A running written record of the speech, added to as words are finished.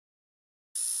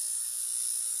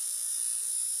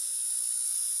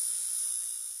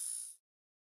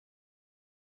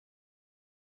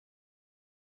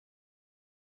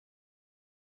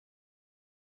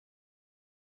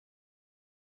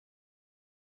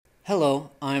Hello,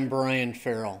 I'm Brian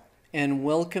Ferrill, and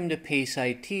welcome to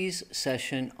PaceIT's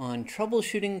session on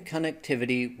troubleshooting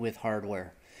connectivity with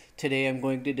hardware. Today I'm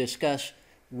going to discuss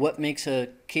what makes a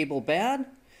cable bad,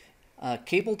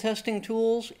 cable testing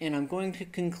tools, and I'm going to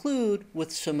conclude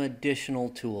with some additional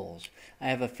tools. I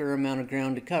have a fair amount of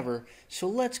ground to cover, so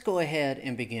let's go ahead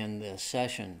and begin this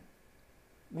session.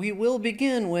 We will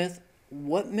begin with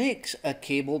what makes a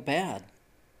cable bad.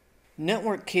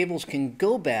 Network cables can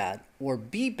go bad or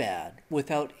be bad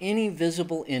without any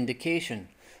visible indication.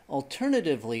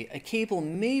 Alternatively, a cable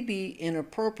may be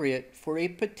inappropriate for a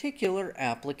particular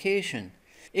application.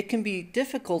 It can be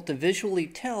difficult to visually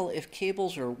tell if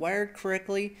cables are wired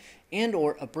correctly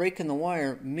and/or a break in the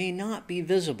wire may not be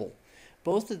visible.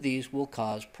 Both of these will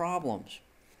cause problems.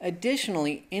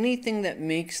 Additionally, anything that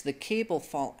makes the cable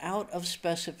fall out of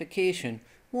specification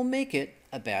will make it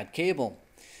a bad cable.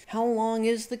 How long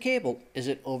is the cable? Is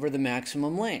it over the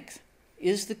maximum length?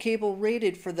 Is the cable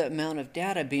rated for the amount of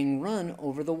data being run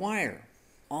over the wire?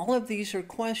 All of these are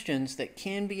questions that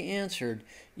can be answered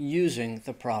using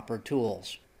the proper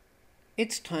tools.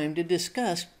 It's time to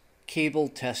discuss cable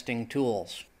testing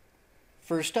tools.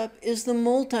 First up is the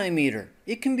multimeter.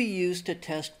 It can be used to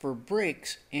test for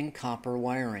breaks in copper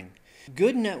wiring.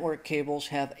 Good network cables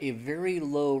have a very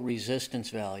low resistance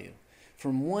value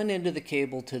from one end of the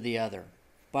cable to the other.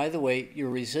 By the way, your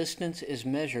resistance is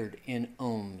measured in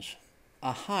ohms.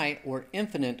 A high or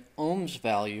infinite ohms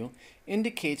value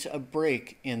indicates a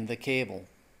break in the cable.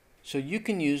 So you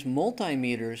can use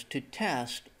multimeters to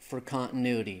test for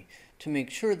continuity to make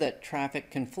sure that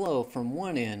traffic can flow from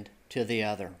one end to the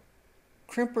other.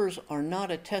 Crimpers are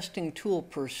not a testing tool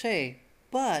per se,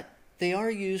 but they are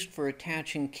used for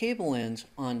attaching cable ends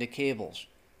onto cables,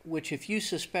 which if you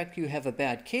suspect you have a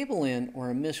bad cable end or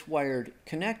a miswired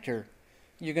connector,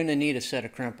 you're going to need a set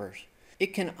of crimpers.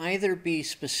 It can either be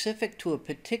specific to a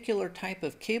particular type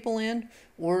of cable end,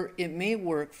 or it may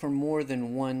work for more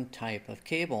than one type of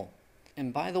cable.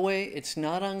 And by the way, it's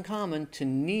not uncommon to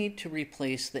need to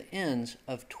replace the ends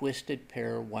of twisted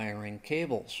pair wiring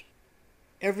cables.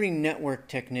 Every network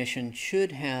technician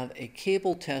should have a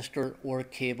cable tester or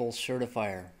cable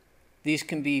certifier. These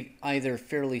can be either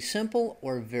fairly simple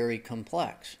or very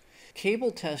complex. Cable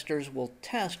testers will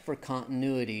test for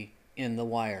continuity in the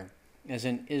wire, as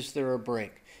in, is there a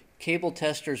break? Cable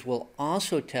testers will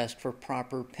also test for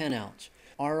proper pinouts.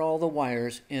 Are all the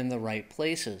wires in the right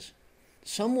places?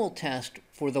 Some will test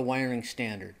for the wiring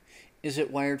standard. Is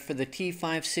it wired for the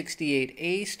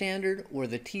T568A standard or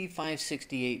the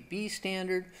T568B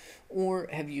standard, or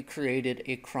have you created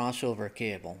a crossover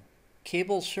cable?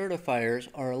 Cable certifiers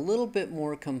are a little bit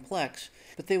more complex,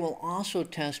 but they will also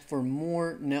test for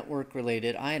more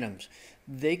network-related items.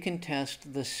 They can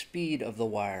test the speed of the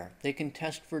wire. They can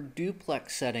test for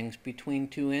duplex settings between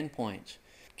two endpoints.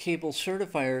 Cable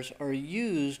certifiers are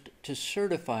used to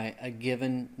certify a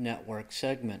given network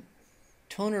segment.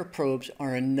 Toner probes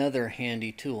are another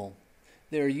handy tool.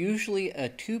 They are usually a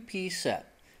two-piece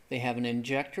set. They have an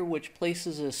injector which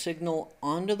places a signal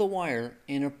onto the wire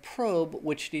and a probe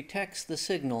which detects the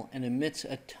signal and emits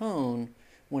a tone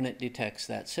when it detects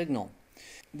that signal.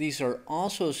 These are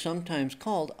also sometimes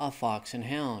called a fox and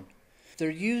hound. They're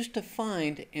used to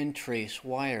find and trace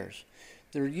wires.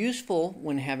 They're useful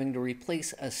when having to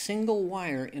replace a single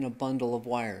wire in a bundle of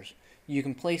wires. You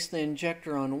can place the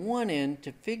injector on one end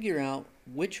to figure out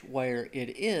which wire it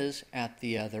is at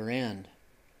the other end.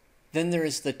 Then there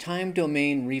is the time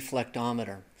domain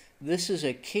reflectometer. This is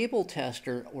a cable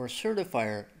tester or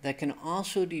certifier that can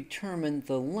also determine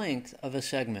the length of a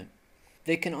segment.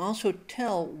 They can also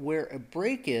tell where a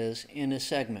break is in a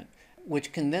segment,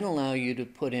 which can then allow you to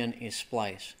put in a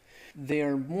splice. They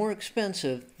are more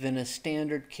expensive than a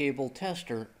standard cable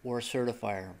tester or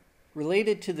certifier.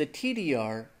 Related to the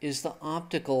TDR is the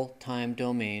optical time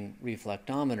domain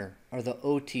reflectometer, or the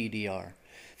OTDR.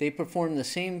 They perform the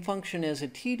same function as a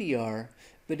TDR,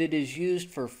 but it is used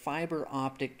for fiber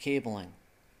optic cabling.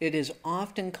 It is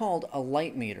often called a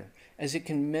light meter, as it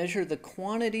can measure the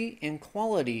quantity and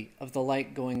quality of the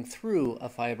light going through a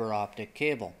fiber optic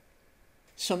cable.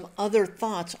 Some other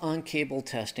thoughts on cable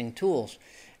testing tools.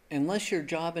 Unless your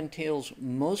job entails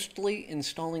mostly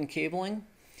installing cabling,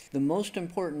 the most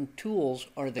important tools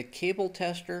are the cable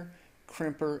tester,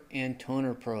 crimper, and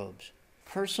toner probes.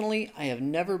 Personally, I have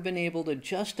never been able to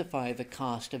justify the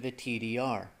cost of a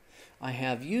TDR. I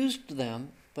have used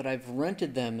them, but I've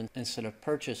rented them instead of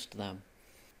purchased them.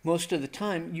 Most of the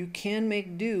time, you can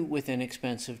make do with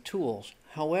inexpensive tools.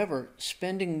 However,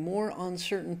 spending more on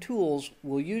certain tools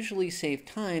will usually save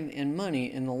time and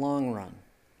money in the long run.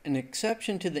 An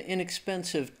exception to the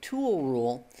inexpensive tool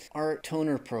rule are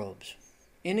toner probes.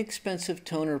 Inexpensive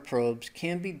toner probes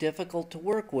can be difficult to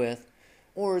work with,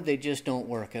 or they just don't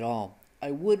work at all. I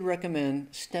would recommend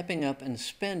stepping up and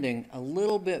spending a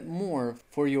little bit more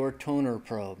for your toner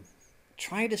probe.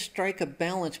 Try to strike a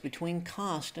balance between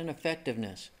cost and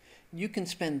effectiveness. You can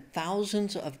spend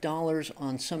thousands of dollars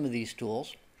on some of these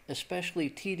tools, especially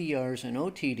TDRs and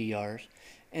OTDRs,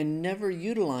 and never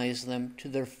utilize them to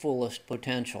their fullest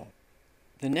potential.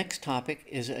 The next topic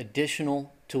is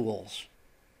additional tools.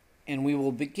 And we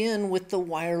will begin with the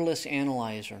wireless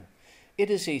analyzer. It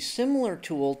is a similar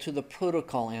tool to the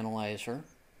protocol analyzer,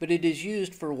 but it is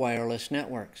used for wireless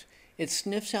networks. It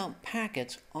sniffs out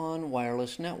packets on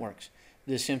wireless networks.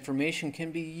 This information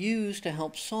can be used to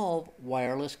help solve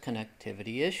wireless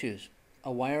connectivity issues.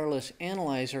 A wireless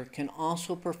analyzer can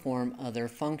also perform other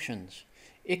functions.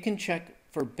 It can check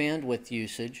for bandwidth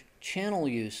usage, channel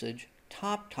usage,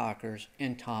 top talkers,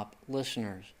 and top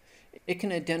listeners. It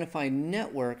can identify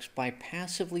networks by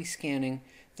passively scanning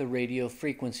the radio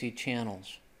frequency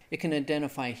channels. It can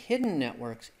identify hidden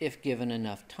networks if given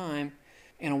enough time,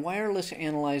 and a wireless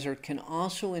analyzer can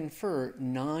also infer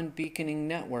non-beaconing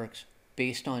networks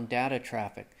based on data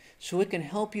traffic, so it can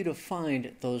help you to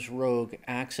find those rogue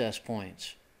access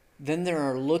points. Then there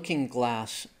are looking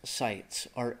glass sites,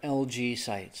 or LG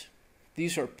sites.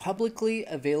 These are publicly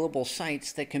available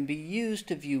sites that can be used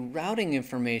to view routing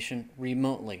information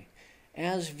remotely,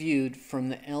 as viewed from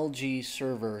the LG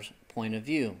server's point of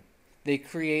view. They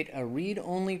create a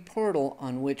read-only portal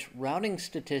on which routing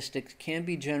statistics can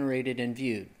be generated and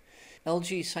viewed.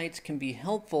 LG sites can be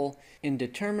helpful in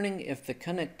determining if the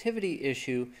connectivity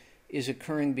issue is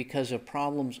occurring because of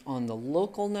problems on the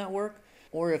local network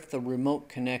or if the remote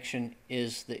connection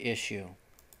is the issue.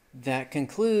 That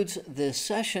concludes this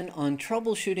session on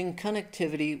troubleshooting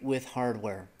connectivity with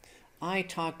hardware. I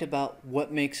talked about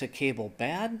what makes a cable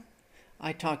bad,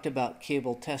 I talked about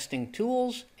cable testing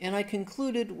tools, and I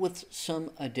concluded with some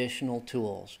additional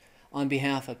tools. On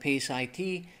behalf of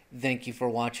PaceIT, thank you for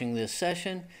watching this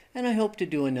session, and I hope to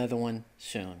do another one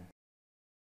soon.